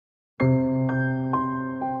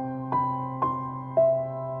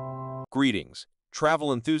Greetings,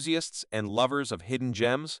 travel enthusiasts and lovers of hidden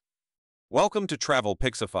gems. Welcome to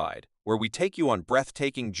TravelPixified, where we take you on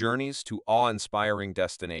breathtaking journeys to awe-inspiring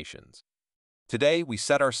destinations. Today, we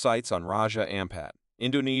set our sights on Raja Ampat,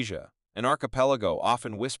 Indonesia, an archipelago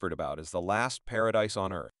often whispered about as the last paradise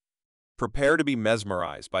on Earth. Prepare to be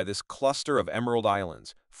mesmerized by this cluster of emerald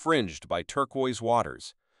islands, fringed by turquoise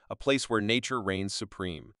waters, a place where nature reigns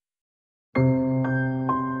supreme.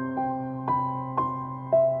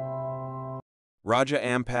 Raja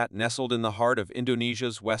Ampat, nestled in the heart of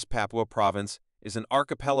Indonesia's West Papua province, is an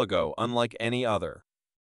archipelago unlike any other.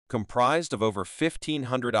 Comprised of over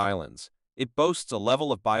 1,500 islands, it boasts a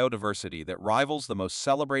level of biodiversity that rivals the most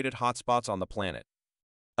celebrated hotspots on the planet.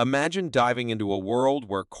 Imagine diving into a world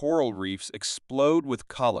where coral reefs explode with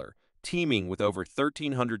color, teeming with over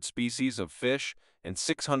 1,300 species of fish and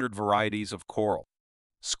 600 varieties of coral.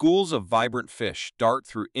 Schools of vibrant fish dart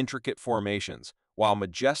through intricate formations, while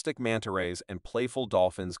majestic manta rays and playful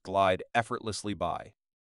dolphins glide effortlessly by.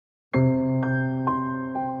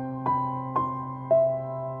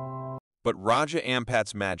 But Raja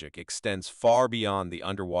Ampat's magic extends far beyond the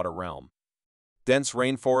underwater realm. Dense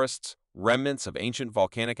rainforests, remnants of ancient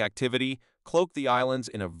volcanic activity, cloak the islands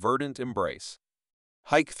in a verdant embrace.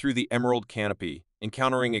 Hike through the emerald canopy,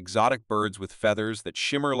 encountering exotic birds with feathers that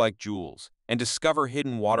shimmer like jewels, and discover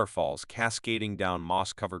hidden waterfalls cascading down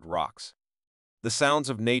moss-covered rocks. The sounds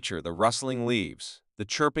of nature, the rustling leaves, the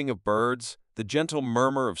chirping of birds, the gentle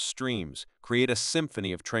murmur of streams create a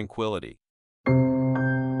symphony of tranquility.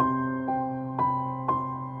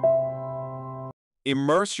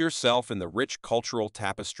 Immerse yourself in the rich cultural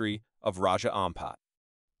tapestry of Raja Ampat.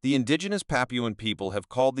 The indigenous Papuan people have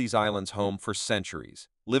called these islands home for centuries,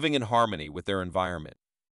 living in harmony with their environment.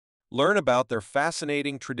 Learn about their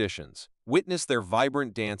fascinating traditions, witness their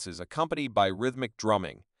vibrant dances accompanied by rhythmic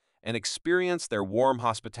drumming, and experience their warm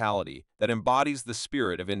hospitality that embodies the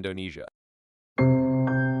spirit of Indonesia.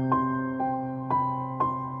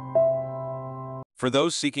 For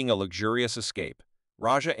those seeking a luxurious escape,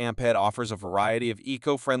 Raja Ampat offers a variety of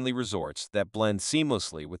eco-friendly resorts that blend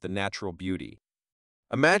seamlessly with the natural beauty.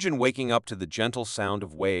 Imagine waking up to the gentle sound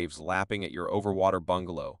of waves lapping at your overwater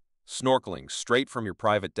bungalow, snorkeling straight from your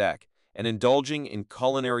private deck, and indulging in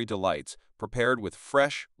culinary delights prepared with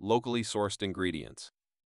fresh, locally sourced ingredients.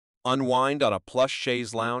 Unwind on a plush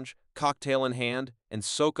chaise lounge, cocktail in hand, and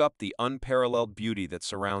soak up the unparalleled beauty that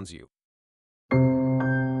surrounds you.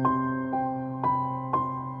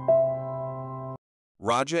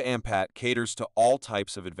 Raja Ampat caters to all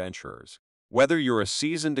types of adventurers. Whether you're a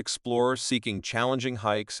seasoned explorer seeking challenging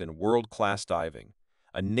hikes and world-class diving,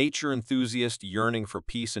 a nature enthusiast yearning for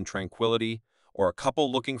peace and tranquility, or a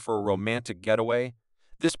couple looking for a romantic getaway,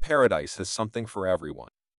 this paradise has something for everyone.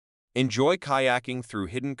 Enjoy kayaking through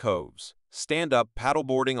hidden coves, stand up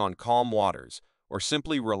paddleboarding on calm waters, or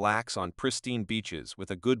simply relax on pristine beaches with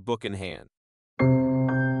a good book in hand.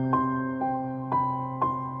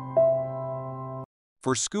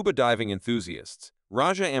 For scuba diving enthusiasts,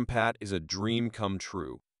 Raja Ampat is a dream come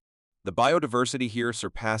true. The biodiversity here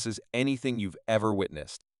surpasses anything you've ever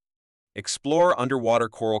witnessed. Explore underwater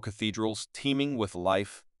coral cathedrals teeming with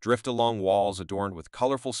life, drift along walls adorned with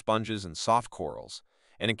colorful sponges and soft corals,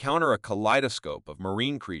 and encounter a kaleidoscope of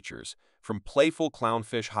marine creatures, from playful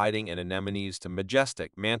clownfish hiding in anemones to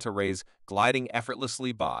majestic manta rays gliding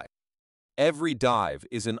effortlessly by. Every dive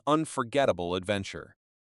is an unforgettable adventure.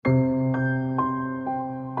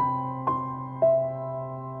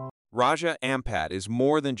 Raja Ampat is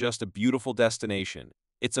more than just a beautiful destination.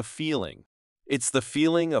 It's a feeling. It's the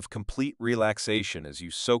feeling of complete relaxation as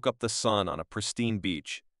you soak up the sun on a pristine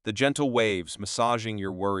beach, the gentle waves massaging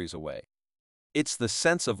your worries away. It's the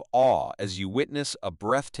sense of awe as you witness a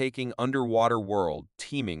breathtaking underwater world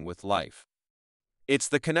teeming with life. It's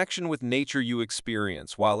the connection with nature you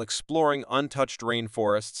experience while exploring untouched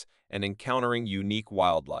rainforests and encountering unique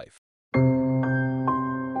wildlife.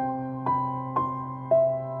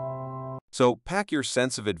 So pack your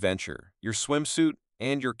sense of adventure, your swimsuit,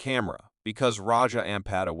 and your camera, because Raja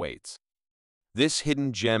Ampat awaits. This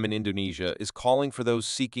hidden gem in Indonesia is calling for those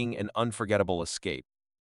seeking an unforgettable escape.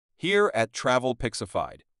 Here at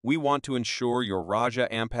TravelPixified, we want to ensure your Raja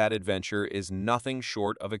Ampat adventure is nothing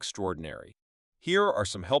short of extraordinary. Here are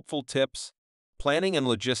some helpful tips. Planning and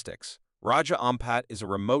logistics. Raja Ampat is a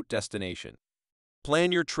remote destination.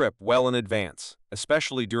 Plan your trip well in advance,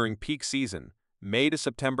 especially during peak season. May to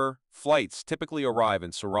September, flights typically arrive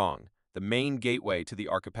in Sorong, the main gateway to the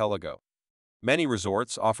archipelago. Many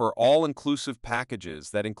resorts offer all-inclusive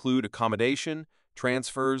packages that include accommodation,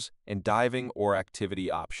 transfers, and diving or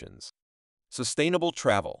activity options. Sustainable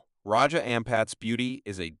travel. Raja Ampat's beauty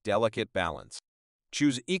is a delicate balance.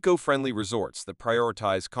 Choose eco-friendly resorts that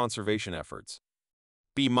prioritize conservation efforts.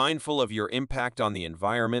 Be mindful of your impact on the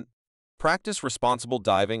environment. Practice responsible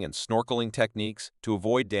diving and snorkeling techniques to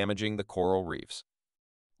avoid damaging the coral reefs.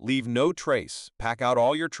 Leave no trace, pack out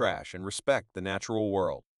all your trash, and respect the natural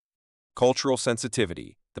world. Cultural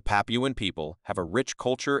sensitivity. The Papuan people have a rich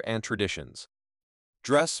culture and traditions.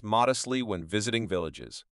 Dress modestly when visiting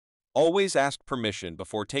villages. Always ask permission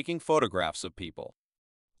before taking photographs of people.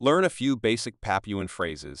 Learn a few basic Papuan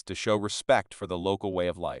phrases to show respect for the local way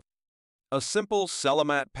of life. A simple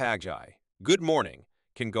Selamat Pagi, good morning,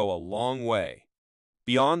 can go a long way.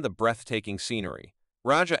 Beyond the breathtaking scenery,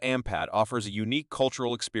 Raja Ampat offers a unique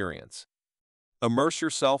cultural experience. Immerse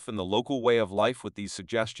yourself in the local way of life with these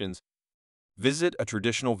suggestions. Visit a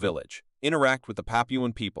traditional village, interact with the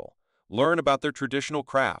Papuan people, learn about their traditional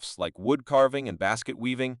crafts like wood carving and basket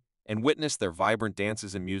weaving, and witness their vibrant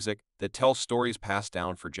dances and music that tell stories passed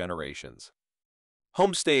down for generations.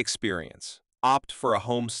 Homestay experience. Opt for a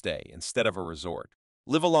homestay instead of a resort.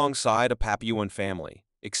 Live alongside a Papuan family,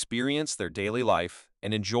 experience their daily life,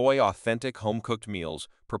 and enjoy authentic home-cooked meals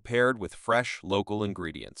prepared with fresh, local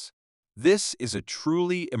ingredients. This is a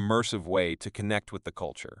truly immersive way to connect with the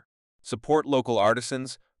culture. Support local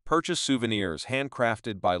artisans, purchase souvenirs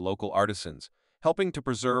handcrafted by local artisans, helping to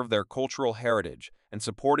preserve their cultural heritage and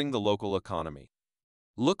supporting the local economy.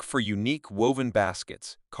 Look for unique woven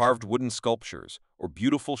baskets, carved wooden sculptures, or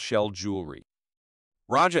beautiful shell jewelry.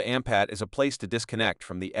 Raja Ampat is a place to disconnect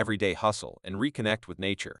from the everyday hustle and reconnect with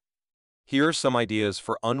nature. Here are some ideas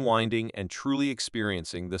for unwinding and truly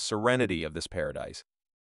experiencing the serenity of this paradise.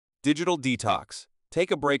 Digital detox.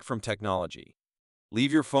 Take a break from technology.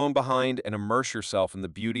 Leave your phone behind and immerse yourself in the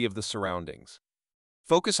beauty of the surroundings.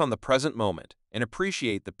 Focus on the present moment and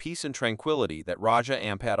appreciate the peace and tranquility that Raja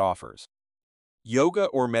Ampat offers. Yoga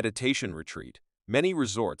or meditation retreat. Many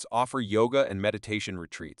resorts offer yoga and meditation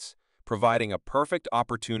retreats, providing a perfect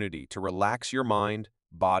opportunity to relax your mind,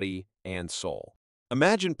 body, and soul.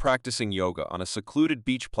 Imagine practicing yoga on a secluded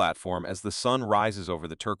beach platform as the sun rises over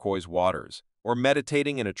the turquoise waters, or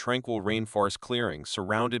meditating in a tranquil rainforest clearing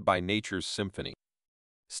surrounded by nature's symphony.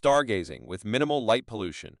 Stargazing with minimal light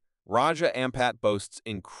pollution. Raja Ampat boasts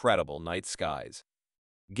incredible night skies.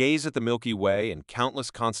 Gaze at the Milky Way and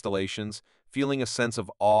countless constellations, feeling a sense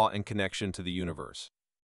of awe and connection to the universe.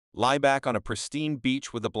 Lie back on a pristine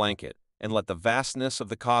beach with a blanket and let the vastness of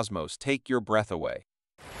the cosmos take your breath away.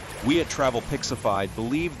 We at TravelPixified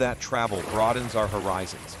believe that travel broadens our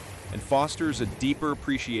horizons and fosters a deeper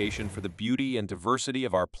appreciation for the beauty and diversity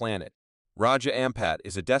of our planet. Raja Ampat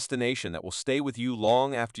is a destination that will stay with you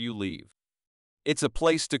long after you leave. It's a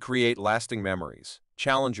place to create lasting memories,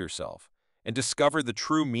 challenge yourself, and discover the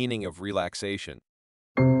true meaning of relaxation.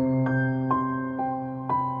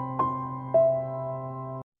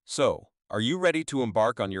 So, are you ready to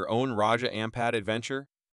embark on your own Raja Ampat adventure?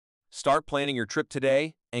 Start planning your trip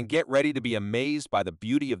today and get ready to be amazed by the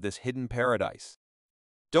beauty of this hidden paradise.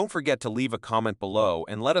 Don't forget to leave a comment below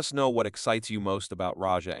and let us know what excites you most about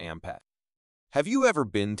Raja Ampat. Have you ever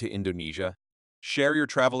been to Indonesia? Share your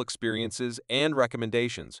travel experiences and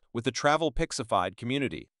recommendations with the TravelPixified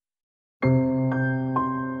community.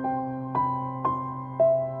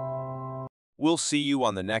 We'll see you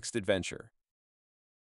on the next adventure.